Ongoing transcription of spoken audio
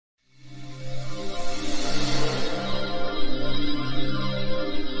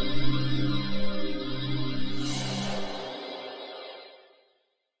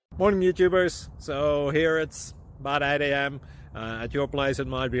Morning YouTubers. So here it's about 8 a.m. At your place it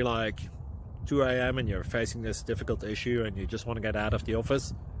might be like 2 a.m. and you're facing this difficult issue and you just want to get out of the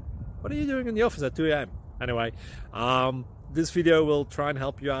office. What are you doing in the office at 2 a.m.? Anyway, this video will try and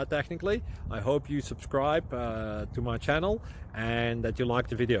help you out technically. I hope you subscribe to my channel and that you like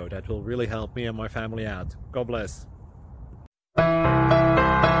the video. That will really help me and my family out. God bless.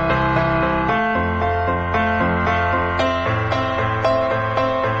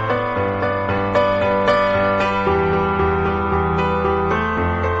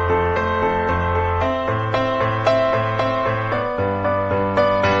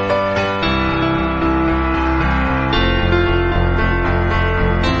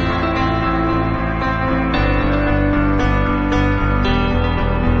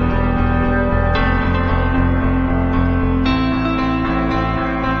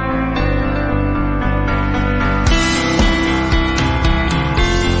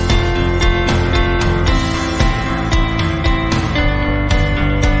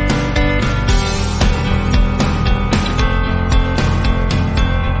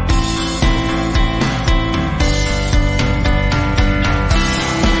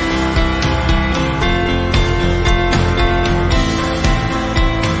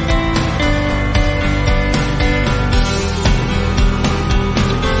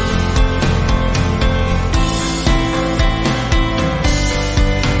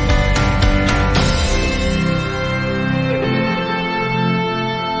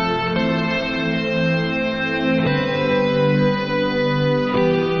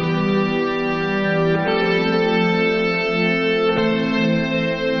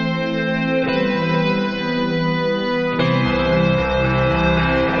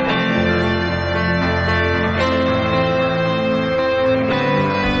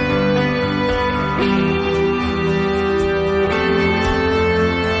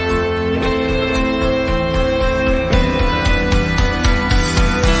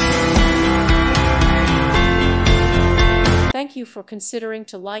 Thank you for considering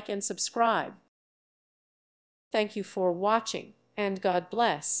to like and subscribe. Thank you for watching, and God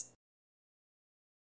bless.